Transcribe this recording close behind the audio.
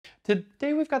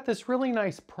Today we've got this really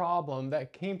nice problem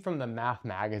that came from the Math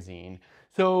magazine.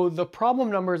 So the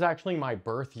problem number is actually my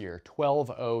birth year,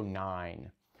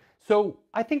 1209. So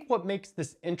I think what makes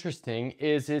this interesting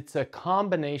is it's a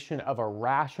combination of a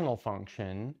rational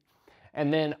function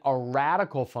and then a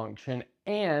radical function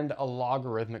and a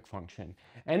logarithmic function.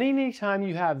 And anytime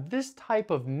you have this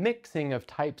type of mixing of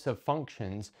types of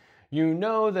functions, you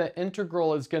know the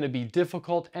integral is going to be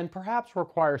difficult and perhaps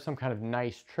require some kind of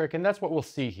nice trick, and that's what we'll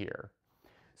see here.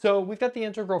 So we've got the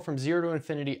integral from 0 to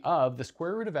infinity of the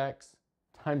square root of x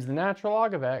times the natural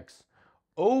log of x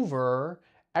over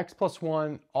x plus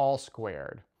 1 all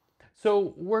squared.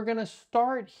 So we're going to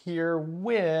start here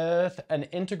with an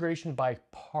integration by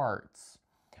parts.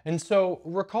 And so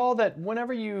recall that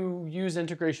whenever you use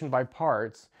integration by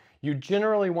parts, you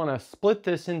generally want to split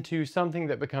this into something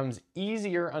that becomes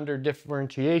easier under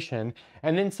differentiation,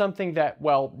 and then something that,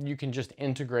 well, you can just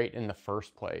integrate in the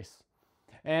first place.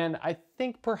 And I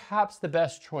think perhaps the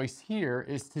best choice here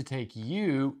is to take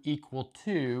u equal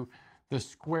to the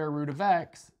square root of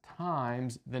x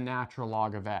times the natural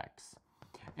log of x.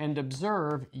 And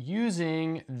observe,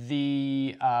 using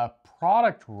the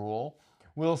product rule,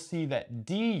 we'll see that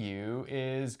du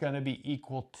is going to be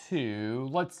equal to,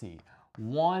 let's see,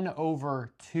 1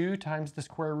 over 2 times the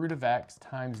square root of x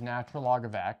times natural log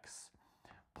of x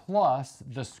plus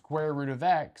the square root of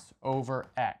x over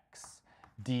x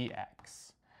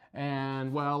dx.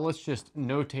 And well, let's just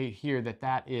notate here that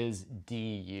that is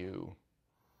du.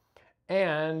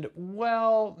 And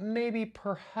well, maybe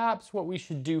perhaps what we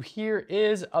should do here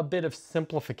is a bit of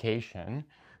simplification,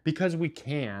 because we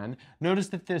can. Notice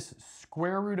that this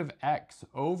square root of x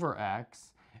over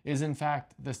x is in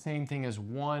fact the same thing as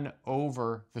 1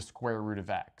 over the square root of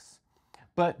x.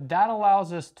 But that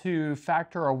allows us to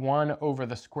factor a 1 over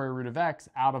the square root of x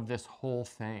out of this whole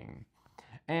thing.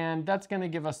 And that's going to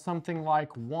give us something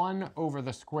like 1 over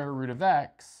the square root of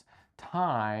x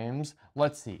times,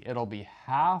 let's see, it'll be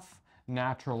half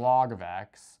natural log of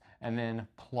x and then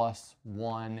plus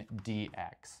 1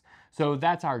 dx. So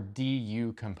that's our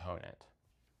du component.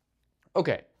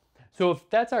 Okay, so if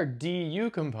that's our du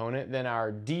component, then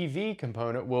our dv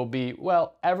component will be,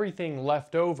 well, everything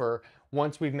left over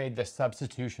once we've made the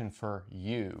substitution for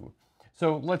u.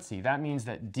 So let's see, that means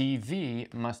that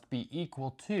dv must be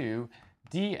equal to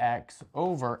dx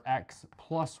over x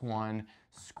plus 1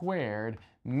 squared,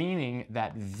 meaning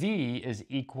that v is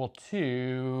equal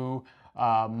to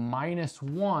minus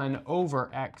 1 over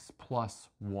x plus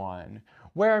 1,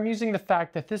 where I'm using the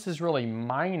fact that this is really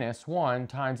minus 1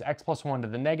 times x plus 1 to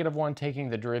the negative 1, taking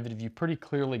the derivative, you pretty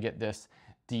clearly get this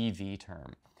dv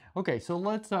term. Okay, so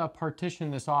let's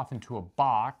partition this off into a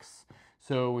box.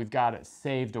 So we've got it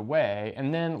saved away.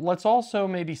 And then let's also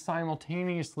maybe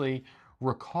simultaneously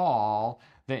recall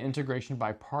the integration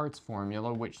by parts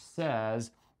formula, which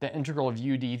says the integral of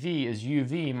u dv is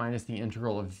uv minus the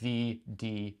integral of v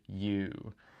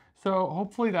du. So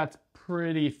hopefully that's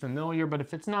pretty familiar, but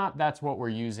if it's not, that's what we're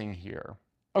using here.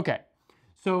 Okay,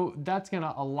 so that's going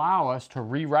to allow us to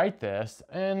rewrite this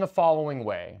in the following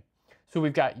way. So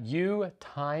we've got u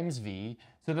times v,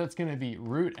 so that's going to be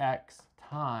root x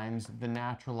times the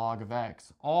natural log of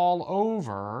x all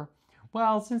over,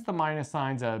 well, since the minus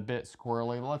sign's a bit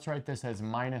squirrely, let's write this as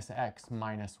minus x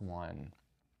minus 1.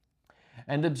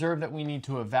 And observe that we need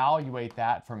to evaluate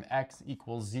that from x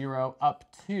equals 0 up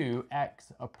to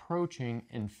x approaching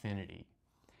infinity.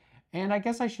 And I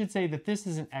guess I should say that this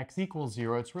isn't x equals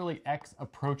 0, it's really x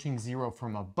approaching 0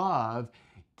 from above,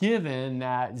 given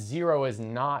that 0 is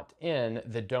not in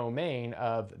the domain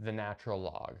of the natural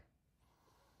log.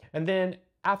 And then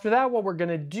after that, what we're going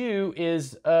to do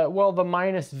is, well, the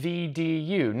minus v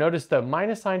du. Notice the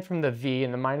minus sign from the v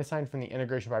and the minus sign from the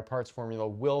integration by parts formula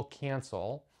will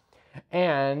cancel.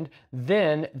 And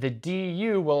then the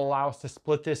du will allow us to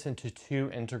split this into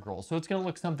two integrals. So it's going to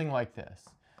look something like this.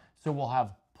 So we'll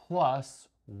have plus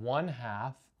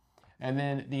 1/2, and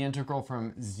then the integral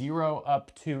from 0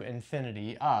 up to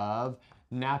infinity of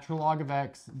natural log of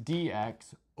x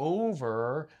dx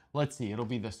over, let's see, it'll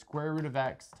be the square root of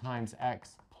x times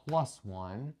x plus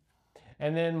 1.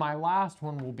 And then my last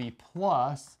one will be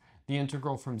plus the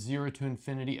integral from 0 to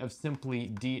infinity of simply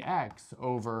dx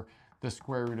over the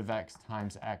square root of x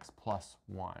times x plus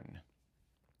 1.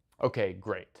 Okay,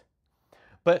 great.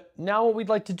 But now what we'd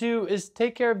like to do is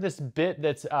take care of this bit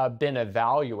that's been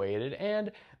evaluated,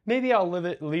 and maybe I'll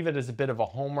leave it as a bit of a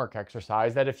homework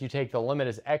exercise, that if you take the limit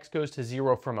as x goes to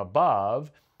 0 from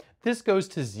above, this goes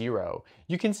to 0.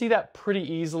 You can see that pretty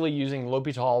easily using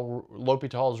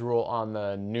L'Hopital's rule on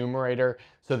the numerator.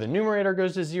 So the numerator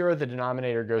goes to 0, the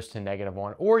denominator goes to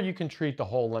 -1, or you can treat the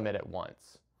whole limit at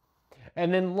once.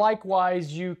 And then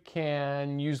likewise, you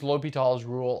can use L'Hopital's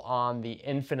rule on the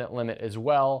infinite limit as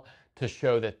well to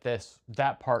show that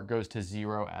that part goes to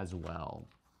 0 as well.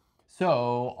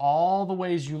 So all the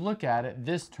ways you look at it,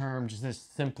 this term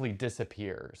just simply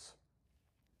disappears.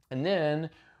 And then,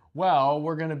 well,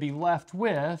 we're going to be left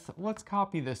with, let's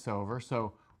copy this over.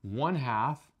 So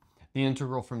 1/2 the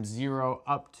integral from 0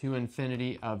 up to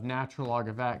infinity of natural log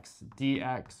of x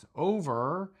dx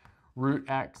over root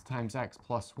x times x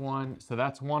plus 1. So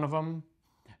that's one of them.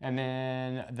 And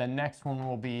then the next one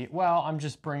will be, well, I'm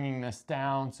just bringing this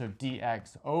down. So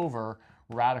dx over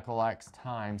radical x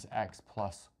times x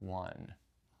plus 1.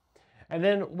 And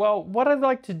then, well, what I'd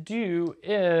like to do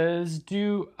is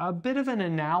do a bit of an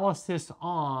analysis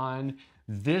on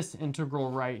this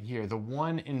integral right here, the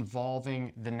one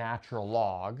involving the natural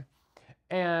log.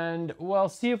 And, well,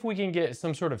 see if we can get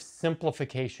some sort of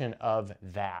simplification of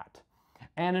that.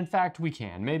 And in fact, we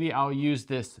can. Maybe I'll use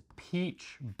this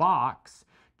peach box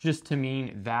just to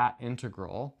mean that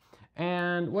integral.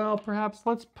 And, well, perhaps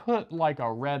let's put like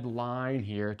a red line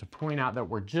here to point out that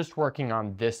we're just working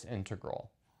on this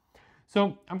integral.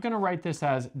 So I'm going to write this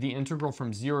as the integral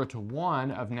from 0 to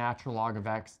 1 of natural log of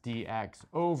x dx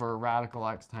over radical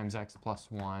x times x plus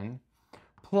 1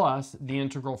 plus the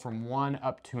integral from 1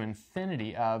 up to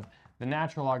infinity of the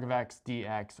natural log of x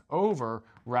dx over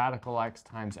radical x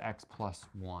times x plus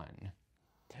 1.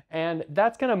 And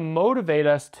that's going to motivate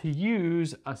us to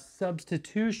use a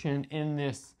substitution in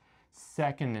this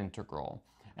second integral.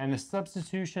 And the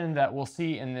substitution that we'll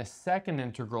see in this second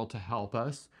integral to help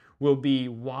us will be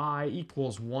y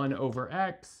equals 1 over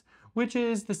x, which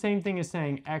is the same thing as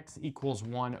saying x equals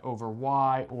 1 over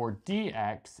y, or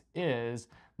dx is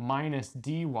minus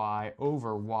dy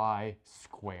over y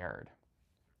squared.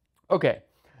 Okay,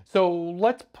 so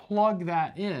let's plug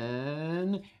that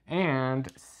in and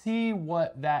see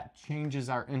what that changes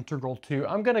our integral to.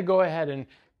 I'm going to go ahead and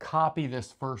copy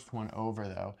this first one over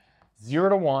though. 0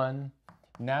 to 1,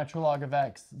 natural log of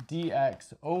x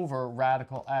dx over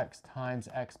radical x times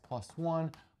x plus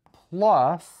 1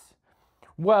 plus,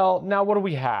 well, now what do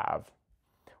we have?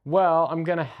 Well, I'm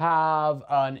going to have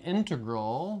an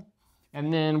integral,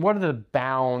 and then what are the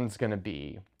bounds going to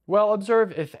be? Well,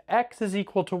 observe if x is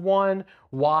equal to 1,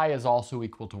 y is also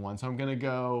equal to 1. So I'm going to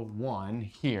go 1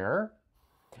 here.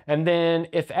 And then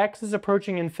if x is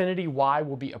approaching infinity, y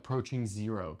will be approaching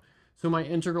 0. So my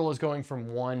integral is going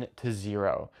from 1 to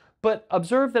 0. But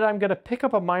observe that I'm going to pick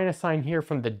up a minus sign here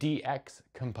from the dx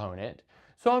component.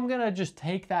 So I'm going to just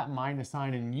take that minus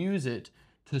sign and use it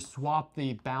to swap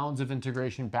the bounds of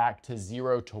integration back to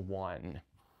 0 to 1.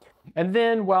 And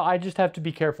then, well, I just have to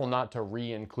be careful not to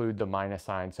re-include the minus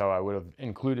sign. So I would have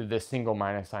included this single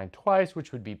minus sign twice,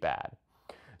 which would be bad.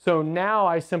 So now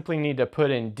I simply need to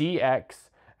put in dx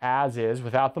as is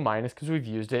without the minus because we've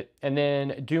used it, and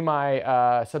then do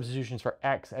my substitutions for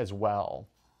x as well.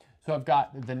 So I've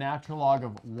got the natural log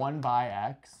of 1 by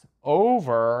x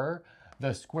over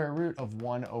the square root of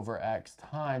 1 over x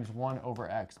times 1 over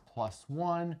x plus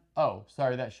 1. Oh,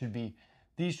 sorry, that should be,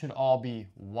 these should all be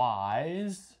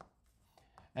y's.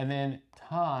 And then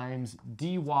times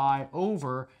dy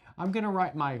over, I'm going to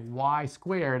write my y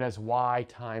squared as y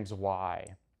times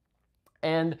y.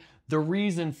 And the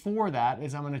reason for that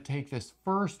is I'm going to take this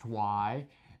first y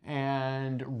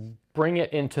and bring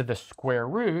it into the square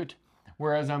root,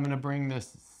 whereas I'm going to bring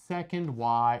this second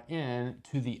y in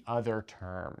to the other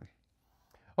term.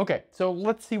 Okay, so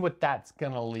let's see what that's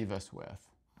going to leave us with.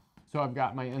 So I've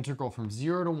got my integral from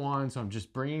 0 to 1, so I'm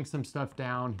just bringing some stuff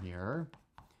down here.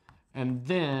 And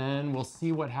then we'll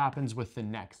see what happens with the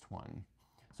next one.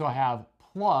 So I have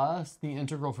plus the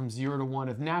integral from 0 to 1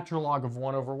 of natural log of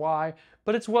 1 over y,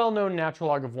 but it's well known natural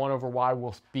log of 1 over y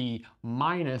will be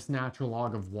minus natural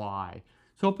log of y.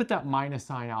 So I'll put that minus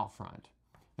sign out front.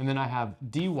 And then I have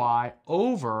dy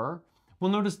over,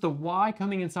 well, notice the y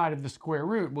coming inside of the square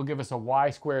root will give us a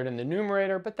y squared in the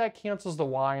numerator, but that cancels the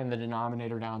y in the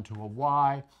denominator down to a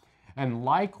y. And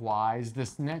likewise,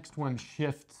 this next one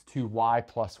shifts to y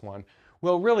plus 1.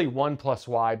 Well, really 1 plus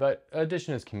y, but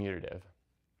addition is commutative.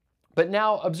 But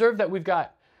now observe that we've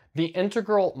got the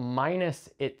integral minus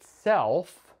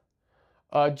itself,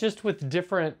 just with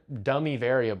different dummy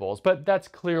variables, but that's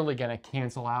clearly going to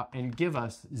cancel out and give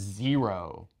us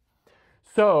 0.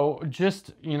 So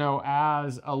just,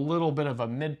 as a little bit of a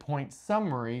midpoint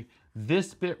summary,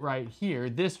 this bit right here,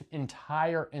 this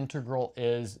entire integral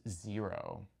is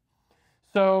 0.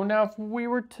 So now if we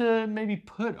were to maybe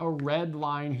put a red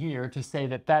line here to say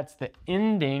that that's the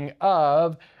ending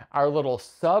of our little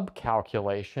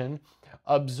sub-calculation,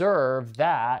 observe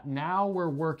that now we're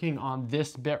working on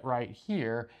this bit right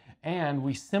here, And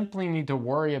we simply need to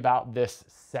worry about this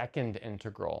second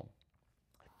integral.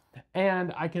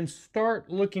 And I can start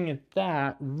looking at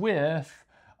that with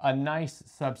a nice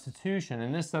substitution.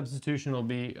 And this substitution will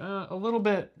be a little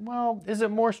bit, well, is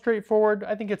it more straightforward?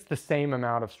 I think it's the same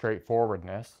amount of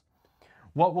straightforwardness.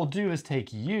 What we'll do is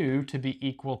take u to be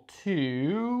equal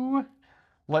to,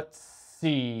 let's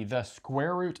see, the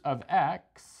square root of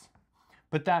x,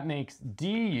 but that makes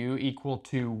du equal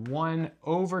to 1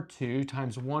 over 2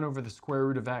 times 1 over the square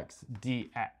root of x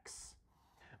dx.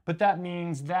 But that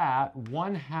means that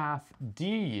 1/2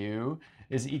 du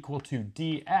is equal to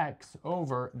dx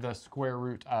over the square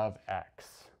root of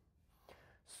x.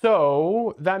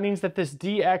 So that means that this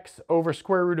dx over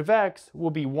square root of x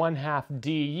will be 1/2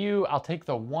 du. I'll take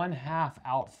the 1/2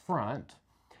 out front.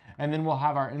 And then we'll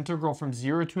have our integral from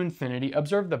 0 to infinity.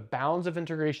 Observe the bounds of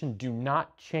integration do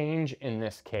not change in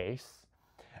this case.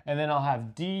 And then I'll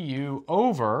have du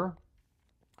over,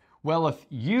 well, if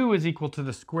u is equal to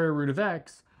the square root of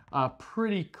x,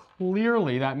 pretty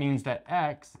clearly that means that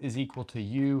x is equal to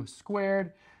u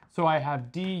squared. So I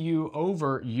have du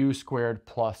over u squared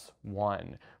plus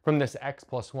 1. From this x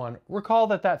plus 1, recall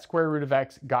that that square root of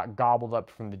x got gobbled up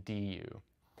from the du.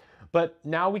 But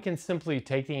now we can simply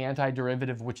take the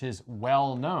antiderivative, which is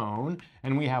well known,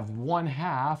 and we have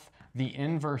 1/2 the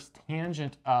inverse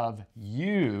tangent of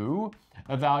u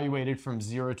evaluated from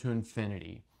 0 to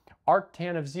infinity.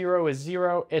 Arctan of 0 is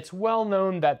 0. It's well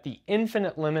known that the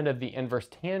infinite limit of the inverse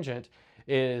tangent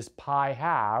is pi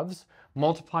halves.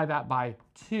 Multiply that by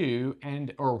 2,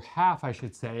 or half I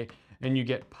should say, and you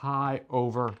get pi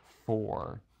over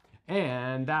 4.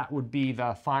 And that would be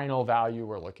the final value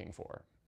we're looking for.